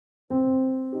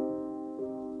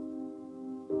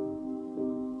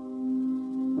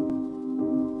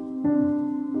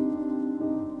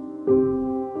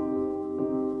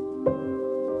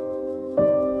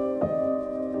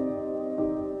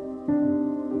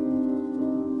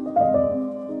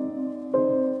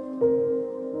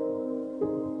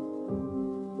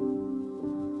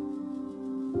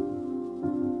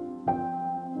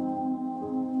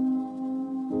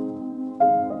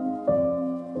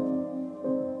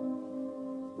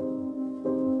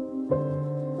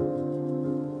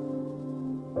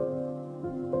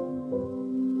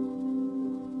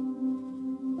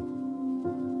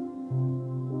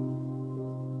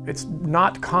It's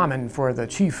not common for the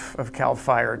chief of CAL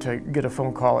FIRE to get a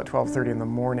phone call at 12:30 in the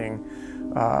morning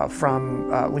from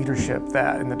leadership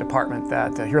in the department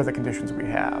that here are the conditions we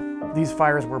have. These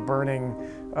fires were burning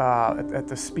at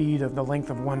the speed of the length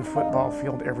of one football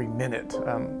field every minute,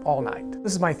 all night.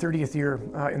 This is my 30th year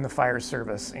in the fire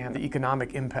service, and the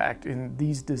economic impact in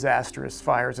these disastrous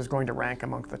fires is going to rank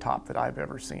among the top that I've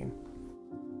ever seen.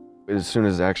 As soon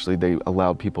as actually they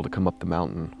allowed people to come up the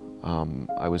mountain,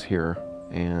 I was here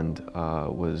and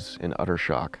was in utter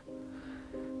shock.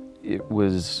 It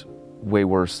was way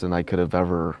worse than I could have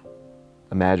ever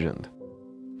imagined.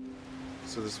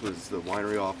 So this was the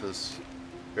winery office,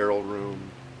 barrel room,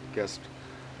 guest,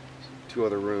 2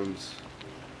 other rooms,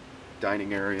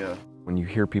 dining area. When you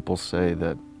hear people say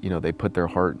that, you know, they put their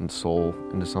heart and soul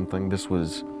into something, this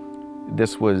was,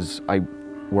 I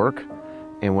work,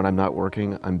 and when I'm not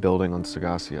working, I'm building on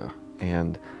Sagasia.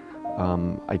 And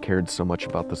I cared so much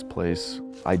about this place.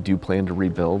 I do plan to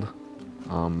rebuild.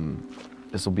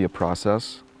 This will be a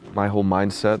process. My whole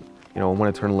mindset, you know, I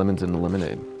want to turn lemons into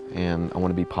lemonade, and I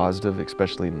want to be positive,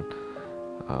 especially in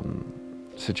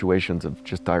situations of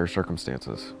just dire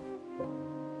circumstances.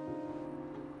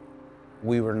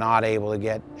 We were not able to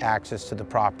get access to the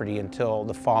property until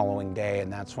the following day,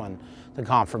 and that's when the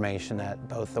confirmation that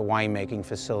both the winemaking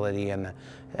facility and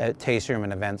the tasting room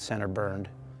and event center burned.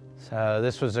 So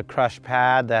this was a crush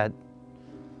pad that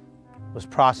was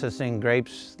processing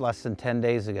grapes less than 10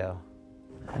 days ago.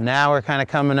 And now we're kind of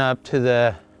coming up to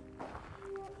the,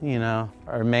 you know,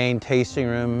 our main tasting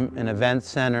room and event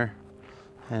center,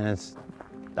 and it's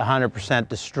 100%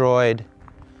 destroyed.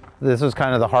 This was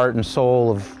kind of the heart and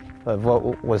soul of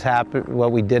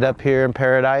what we did up here in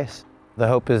Paradise. The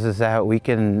hope is that we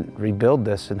can rebuild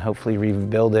this and hopefully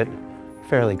rebuild it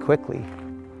fairly quickly.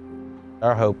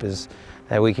 Our hope is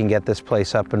that we can get this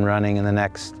place up and running in the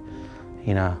next,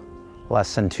 you know,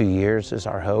 less than 2 years is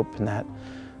our hope, and that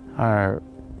our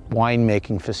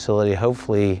winemaking facility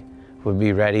hopefully would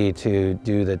be ready to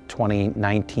do the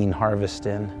 2019 harvest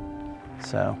in.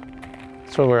 So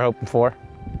that's what we're hoping for.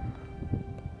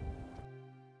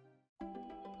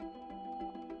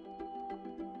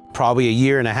 Probably a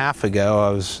year and a half ago,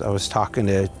 I was talking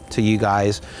to you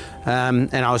guys, and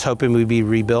I was hoping we'd be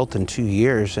rebuilt in 2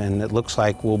 years, and it looks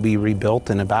like we'll be rebuilt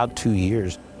in about 2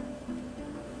 years.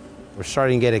 We're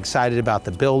starting to get excited about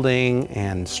the building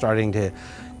and starting to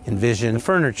envision the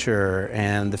furniture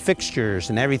and the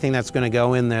fixtures and everything that's going to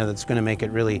go in there that's going to make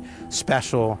it really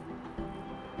special.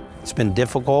 It's been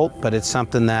difficult, but it's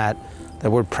something that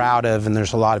we're proud of, and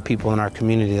there's a lot of people in our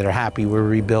community that are happy we're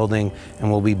rebuilding and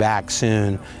we'll be back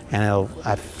soon, and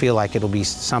I feel like it'll be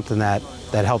something that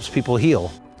helps people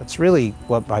heal. That's really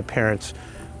what my parents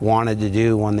wanted to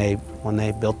do when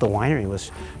they built the winery,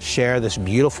 was share this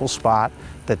beautiful spot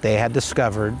that they had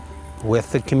discovered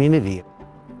with the community.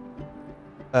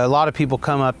 A lot of people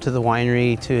come up to the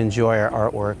winery to enjoy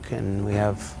our artwork, and we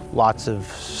have lots of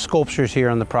sculptures here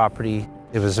on the property.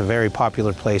 It was a very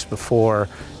popular place before,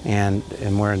 and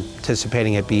we're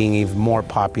anticipating it being even more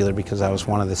popular, because that was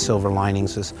one of the silver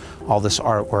linings, is all this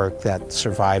artwork that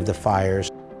survived the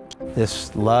fires.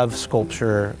 This love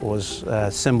sculpture was a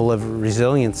symbol of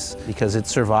resilience because it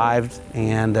survived,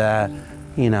 and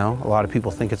you know, a lot of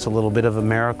people think it's a little bit of a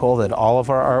miracle that all of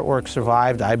our artwork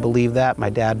survived. I believe that, my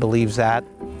dad believes that.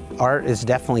 Art is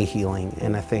definitely healing,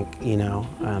 and I think, you know,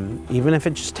 even if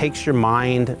it just takes your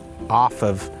mind off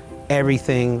of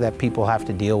everything that people have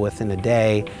to deal with in a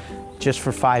day, just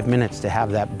for 5 minutes to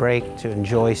have that break, to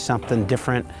enjoy something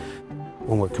different.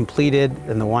 When we're completed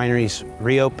and the winery's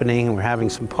reopening and we're having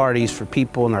some parties for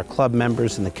people and our club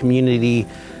members and the community,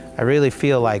 I really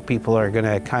feel like people are going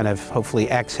to kind of hopefully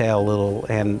exhale a little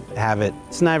and have it.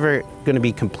 It's never going to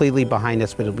be completely behind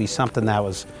us, but it'll be something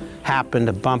that happened,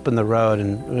 a bump in the road,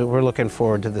 and we're looking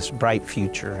forward to this bright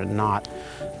future and not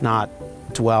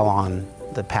dwell on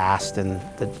the past and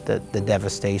the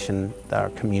devastation that our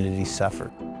community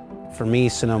suffered. For me,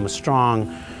 Sonoma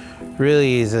Strong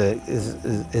really is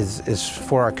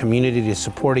for our community to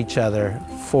support each other,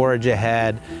 forge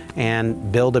ahead,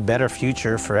 and build a better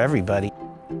future for everybody.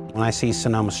 When I see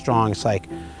Sonoma Strong, it's like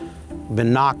we've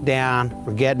been knocked down,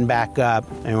 we're getting back up,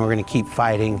 and we're going to keep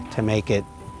fighting to make it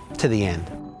to the end.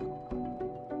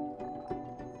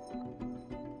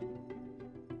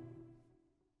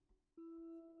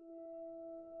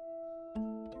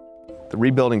 The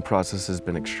rebuilding process has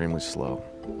been extremely slow.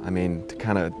 I mean, to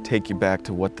kind of take you back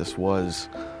to what this was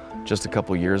just a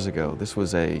couple years ago, this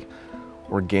was a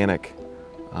organic,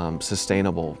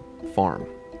 sustainable farm.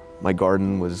 My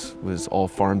garden was all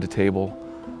farm to table.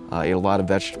 I ate a lot of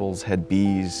vegetables, had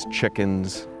bees,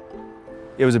 chickens.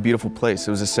 It was a beautiful place.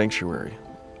 It was a sanctuary.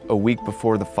 a week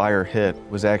before the fire hit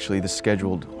was actually the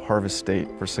scheduled harvest date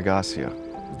for Sagacia.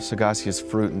 Sagacia's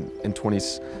fruit in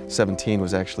 2017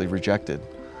 was actually rejected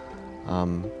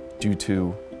due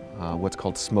to what's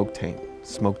called smoke taint,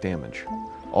 smoke damage.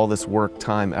 All this work,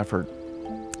 time, effort,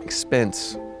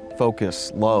 expense,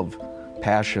 focus, love,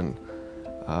 passion,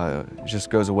 just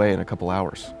goes away in a couple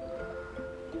hours.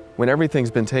 When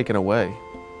everything's been taken away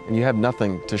and you have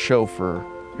nothing to show for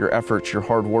your efforts, your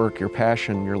hard work, your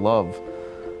passion, your love,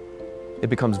 it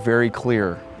becomes very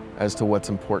clear as to what's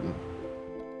important.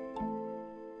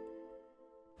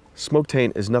 Smoke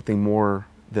taint is nothing more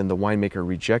than the winemaker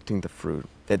rejecting the fruit,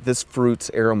 that this fruit's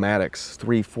aromatics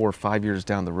 3, 4, 5 years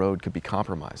down the road could be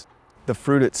compromised. The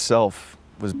fruit itself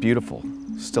was beautiful,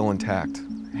 still intact,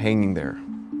 hanging there.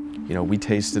 You know, we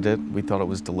tasted it, we thought it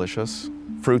was delicious.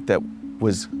 Fruit that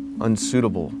was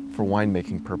unsuitable for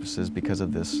winemaking purposes because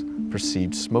of this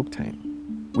perceived smoke taint.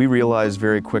 We realized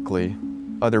very quickly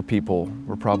other people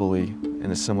were probably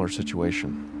in a similar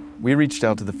situation. We reached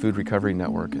out to the Food Recovery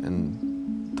Network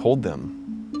and told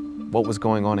them what was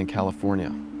going on in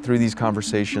California. Through these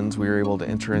conversations, we were able to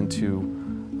enter into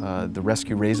the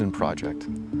Rescue Raisin Project,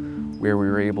 where we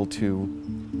were able to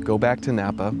go back to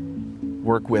Napa,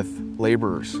 work with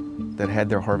laborers that had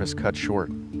their harvest cut short.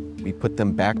 We put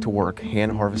them back to work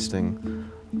hand harvesting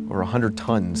over 100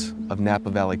 tons of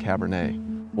Napa Valley Cabernet.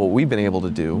 What we've been able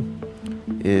to do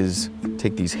is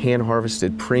take these hand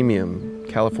harvested premium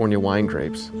California wine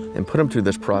grapes and put them through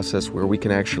this process where we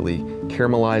can actually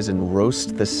caramelize and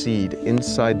roast the seed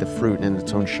inside the fruit in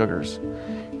its own sugars,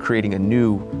 creating a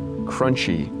new,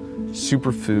 crunchy,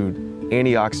 superfood,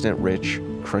 antioxidant-rich,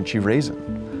 crunchy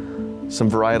raisin. Some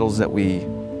varietals that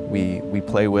we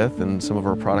play with and some of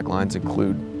our product lines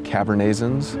include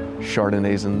Cabernetins,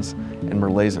 Chardonnaysins, and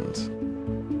Merlaisins.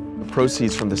 The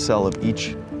proceeds from the sale of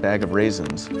each bag of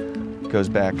raisins goes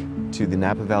back to the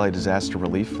Napa Valley Disaster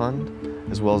Relief Fund,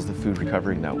 as well as the Food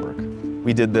Recovery Network.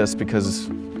 We did this because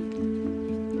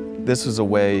this was a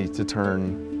way to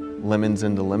turn lemons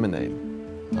into lemonade.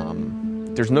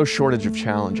 There's no shortage of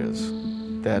challenges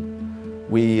that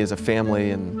we as a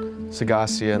family and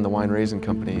Sagacia and the Wine Raisin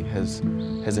Company has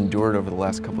endured over the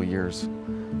last couple of years.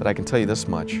 But I can tell you this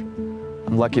much,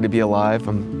 I'm lucky to be alive,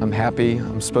 I'm happy,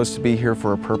 I'm supposed to be here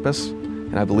for a purpose,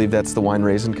 and I believe that's the Wine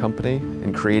Raisin Company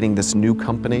and creating this new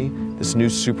company, this new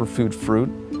superfood fruit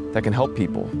that can help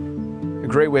people. A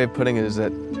great way of putting it is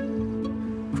that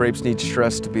grapes need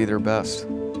stress to be their best.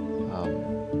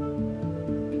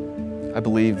 I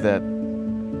believe that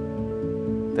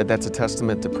that's a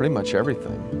testament to pretty much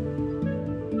everything.